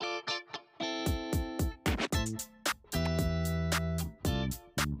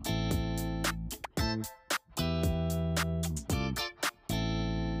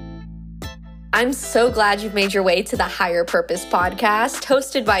I'm so glad you've made your way to the Higher Purpose podcast,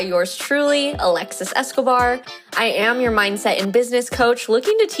 hosted by yours truly, Alexis Escobar. I am your mindset and business coach,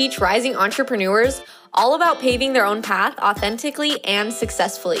 looking to teach rising entrepreneurs all about paving their own path authentically and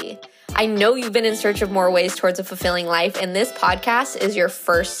successfully. I know you've been in search of more ways towards a fulfilling life, and this podcast is your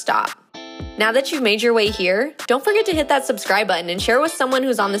first stop. Now that you've made your way here, don't forget to hit that subscribe button and share with someone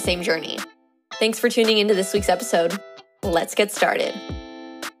who's on the same journey. Thanks for tuning into this week's episode. Let's get started.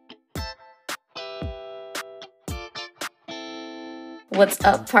 What's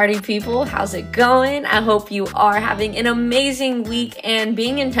up, party people? How's it going? I hope you are having an amazing week and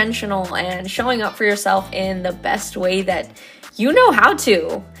being intentional and showing up for yourself in the best way that you know how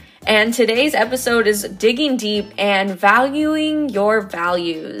to. And today's episode is digging deep and valuing your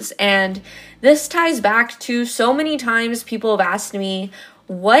values. And this ties back to so many times people have asked me,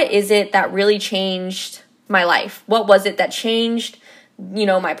 what is it that really changed my life? What was it that changed,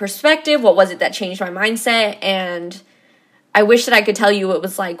 my perspective? What was it that changed my mindset? And I wish that I could tell you it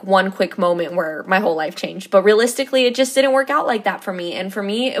was like one quick moment where my whole life changed. But realistically, it just didn't work out like that for me. And for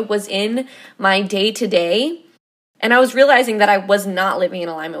me, it was in my day-to-day. And I was realizing that I was not living in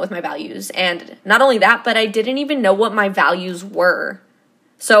alignment with my values. And not only that, but I didn't even know what my values were.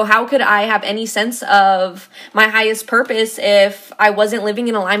 So how could I have any sense of my highest purpose if I wasn't living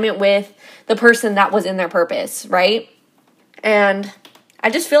in alignment with the person that was in their purpose, right? And I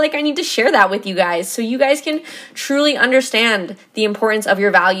just feel like I need to share that with you guys so you guys can truly understand the importance of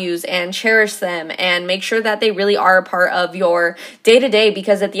your values and cherish them and make sure that they really are a part of your day-to-day,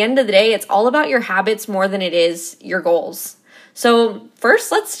 because at the end of the day, it's all about your habits more than it is your goals. So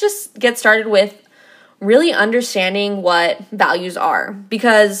first, let's just get started with really understanding what values are,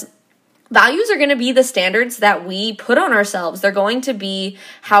 because values are going to be the standards that we put on ourselves. They're going to be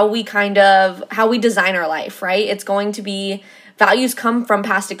how we design our life, right? It's going to be values come from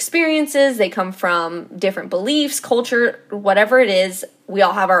past experiences. They come from different beliefs, culture, whatever it is. We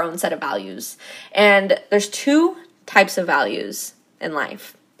all have our own set of values. And there's two types of values in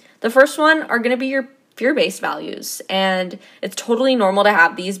life. The first one are going to be your fear-based values. And it's totally normal to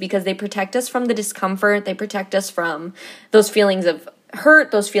have these because they protect us from the discomfort. They protect us from those feelings of hurt,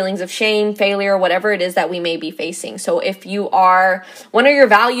 those feelings of shame, failure, whatever it is that we may be facing. So if one of your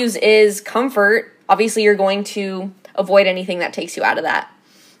values is comfort, obviously you're going to avoid anything that takes you out of that.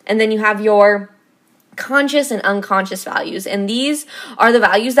 And then you have your conscious and unconscious values. And these are the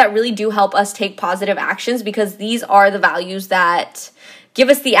values that really do help us take positive actions, because these are the values that give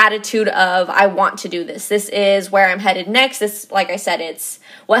us the attitude of, I want to do this. This is where I'm headed next. This, like I said, it's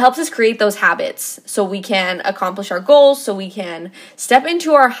what helps us create those habits so we can accomplish our goals, so we can step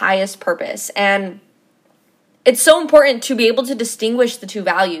into our highest purpose. And it's so important to be able to distinguish the two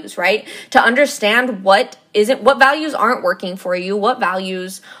values, right? To understand what values aren't working for you, what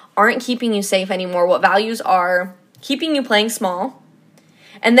values aren't keeping you safe anymore, what values are keeping you playing small,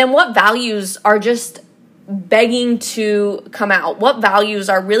 and then what values are just begging to come out, what values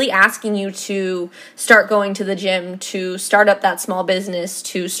are really asking you to start going to the gym, to start up that small business,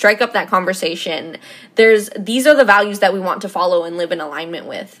 to strike up that conversation. These are the values that we want to follow and live in alignment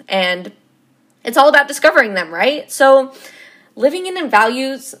with. And it's all about discovering them, right? So living in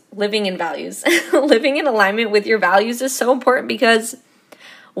alignment with your values is so important, because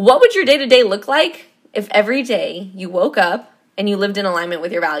what would your day-to-day look like if every day you woke up and you lived in alignment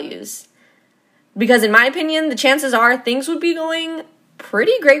with your values? Because in my opinion, the chances are things would be going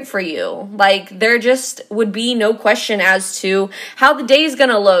pretty great for you. Like, there just would be no question as to how the day is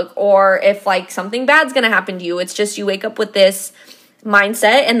going to look, or if something bad's going to happen to you. It's just you wake up with this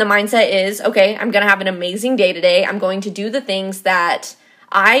mindset, and the mindset is, okay, I'm going to have an amazing day today. I'm going to do the things that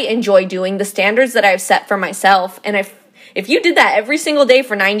I enjoy doing, the standards that I've set for myself. And if you did that every single day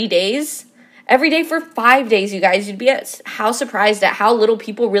for 90 days, every day for 5 days, you guys, you'd be how surprised at how little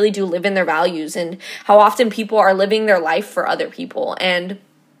people really do live in their values, and how often people are living their life for other people. And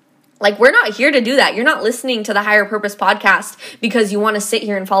we're not here to do that. You're not listening to the Higher Purpose podcast because you want to sit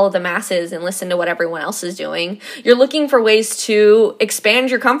here and follow the masses and listen to what everyone else is doing. You're looking for ways to expand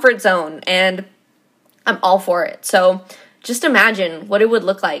your comfort zone, and I'm all for it. So just imagine what it would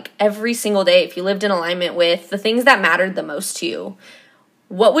look like every single day if you lived in alignment with the things that mattered the most to you.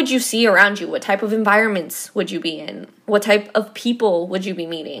 What would you see around you? What type of environments would you be in? What type of people would you be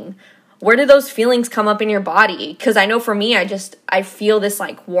meeting? Where do those feelings come up in your body? Because I know for me, I feel this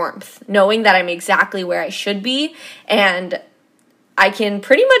warmth, knowing that I'm exactly where I should be, and I can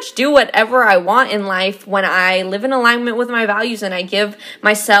pretty much do whatever I want in life when I live in alignment with my values and I give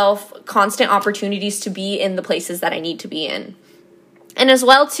myself constant opportunities to be in the places that I need to be in. And as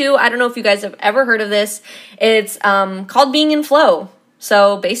well, too, I don't know if you guys have ever heard of this. It's called being in flow.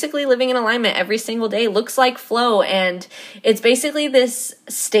 So basically living in alignment every single day looks like flow, and it's basically this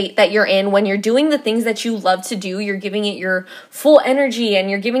state that you're in when you're doing the things that you love to do. You're giving it your full energy and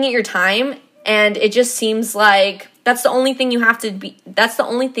you're giving it your time, and it just seems like that's the only thing you have to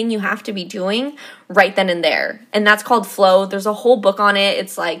be doing right then and there. And that's called flow. There's a whole book on it.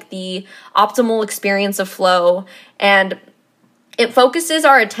 It's like the optimal experience of flow, and it focuses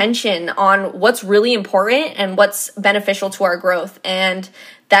our attention on what's really important and what's beneficial to our growth. And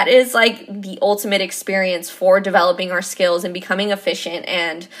that is like the ultimate experience for developing our skills and becoming efficient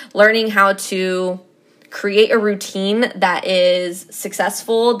and learning how to create a routine that is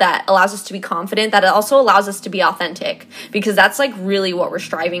successful, that allows us to be confident, that also allows us to be authentic. Because that's like really what we're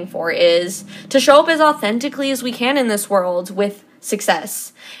striving for, is to show up as authentically as we can in this world with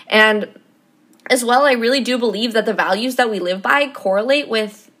success. And as well, I really do believe that the values that we live by correlate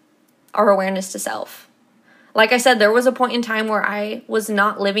with our awareness to self. Like I said, there was a point in time where I was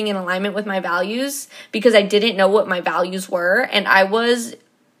not living in alignment with my values because I didn't know what my values were, and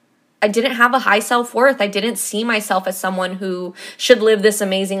I didn't have a high self-worth. I didn't see myself as someone who should live this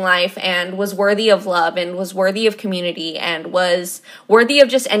amazing life and was worthy of love and was worthy of community and was worthy of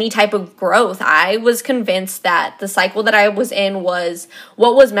just any type of growth. I was convinced that the cycle that I was in was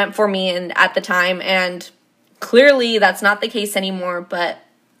what was meant for me and at the time, and clearly that's not the case anymore, but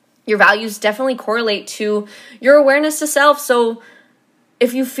your values definitely correlate to your awareness to self. So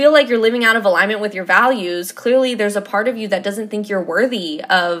if you feel like you're living out of alignment with your values, clearly there's a part of you that doesn't think you're worthy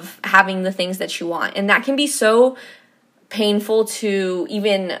of having the things that you want. And that can be so painful to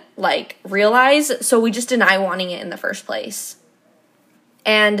even like realize. So we just deny wanting it in the first place.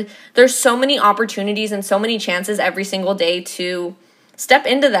 And there's so many opportunities and so many chances every single day to step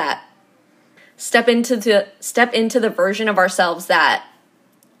into that. Step into the version of ourselves that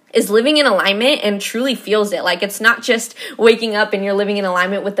is living in alignment and truly feels it. Like, it's not just waking up and you're living in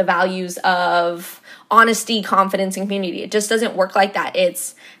alignment with the values of honesty, confidence, and community. It just doesn't work like that.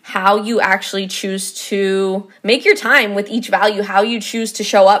 It's how you actually choose to make your time with each value, how you choose to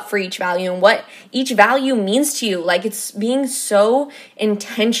show up for each value, and what each value means to you. Like, it's being so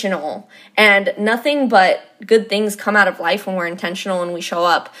intentional, and nothing but good things come out of life when we're intentional and we show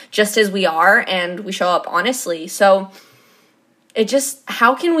up just as we are and we show up honestly. So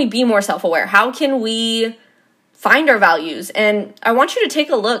how can we be more self-aware? How can we find our values? And I want you to take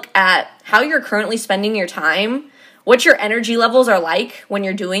a look at how you're currently spending your time, what your energy levels are like when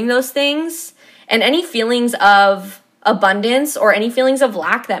you're doing those things, and any feelings of abundance or any feelings of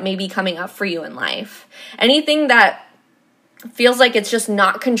lack that may be coming up for you in life. Anything that feels like it's just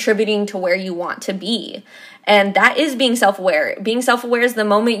not contributing to where you want to be. And that is being self-aware. Being self-aware is the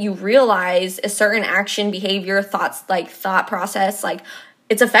moment you realize a certain action, behavior, thought process, like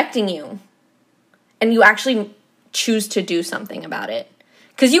it's affecting you. And you actually choose to do something about it.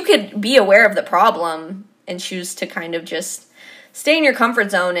 Because you could be aware of the problem and choose to kind of just stay in your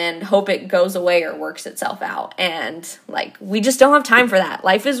comfort zone and hope it goes away or works itself out. And we just don't have time for that.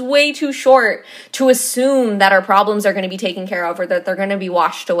 Life is way too short to assume that our problems are going to be taken care of or that they're going to be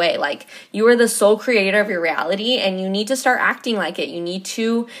washed away. Like, you are the sole creator of your reality, and you need to start acting like it. You need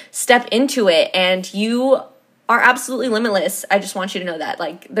to step into it, and you are absolutely limitless. I just want you to know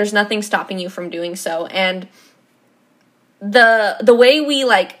that. There's nothing stopping you from doing so. And the way we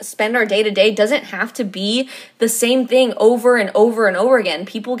spend our day to day doesn't have to be the same thing over and over and over again.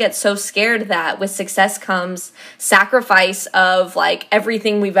 People get so scared that with success comes sacrifice of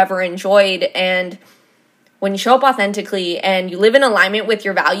everything we've ever enjoyed. And when you show up authentically and you live in alignment with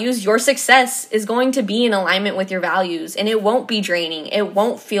your values, your success is going to be in alignment with your values, and it won't be draining. It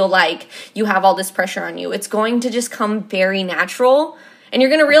won't feel like you have all this pressure on you. It's going to just come very natural. And you're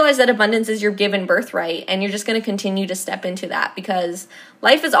going to realize that abundance is your given birthright, and you're just going to continue to step into that, because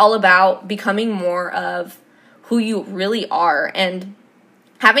life is all about becoming more of who you really are. And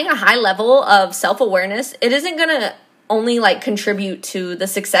having a high level of self-awareness, it isn't going to only contribute to the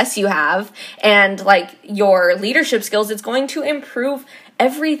success you have and your leadership skills. It's going to improve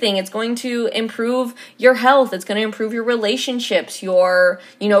everything. It's going to improve your health. It's going to improve your relationships, your,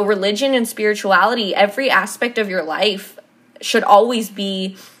 religion and spirituality. Every aspect of your life should always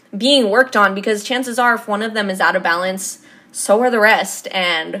be being worked on, because chances are if one of them is out of balance, so are the rest.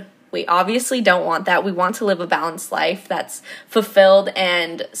 And we obviously don't want that. We want to live a balanced life that's fulfilled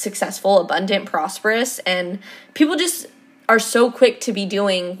and successful, abundant, prosperous. And people just are so quick to be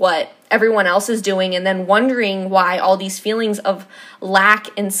doing what everyone else is doing and then wondering why all these feelings of lack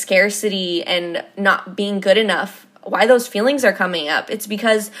and scarcity and not being good enough, why those feelings are coming up. It's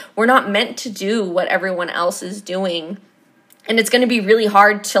because we're not meant to do what everyone else is doing. And it's going to be really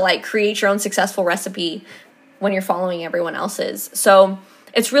hard to create your own successful recipe when you're following everyone else's. So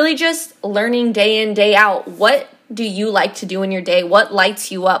it's really just learning day in, day out. What do you like to do in your day? What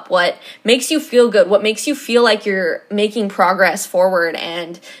lights you up? What makes you feel good? What makes you feel like you're making progress forward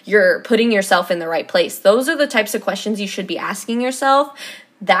and you're putting yourself in the right place? Those are the types of questions you should be asking yourself.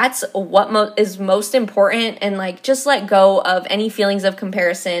 That's what is most important. And like, just let go of any feelings of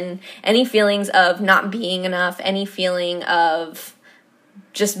comparison, any feelings of not being enough, any feeling of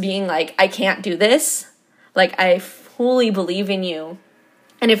just being like, I can't do this. Like, I fully believe in you.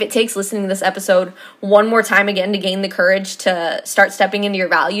 And if it takes listening to this episode one more time again to gain the courage to start stepping into your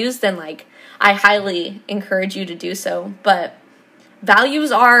values, then like, I highly encourage you to do so. But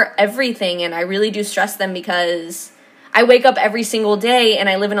values are everything, and I really do stress them because I wake up every single day and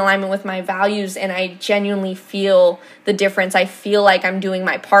I live in alignment with my values, and I genuinely feel the difference. I feel like I'm doing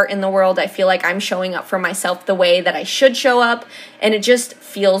my part in the world. I feel like I'm showing up for myself the way that I should show up, and it just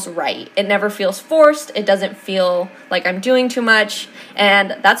feels right. It never feels forced. It doesn't feel like I'm doing too much,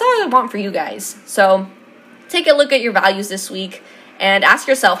 and that's all I want for you guys. So take a look at your values this week and ask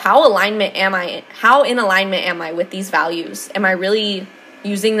yourself, how in alignment am I with these values? Am I really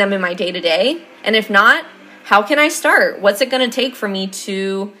using them in my day-to-day? And if not, how can I start? What's it going to take for me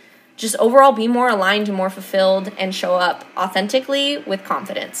to just overall be more aligned and more fulfilled and show up authentically with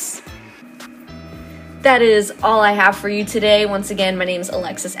confidence? That is all I have for you today. Once again, my name is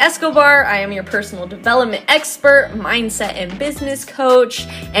Alexis Escobar. I am your personal development expert, mindset and business coach.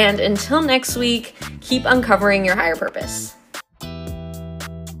 And until next week, keep uncovering your higher purpose.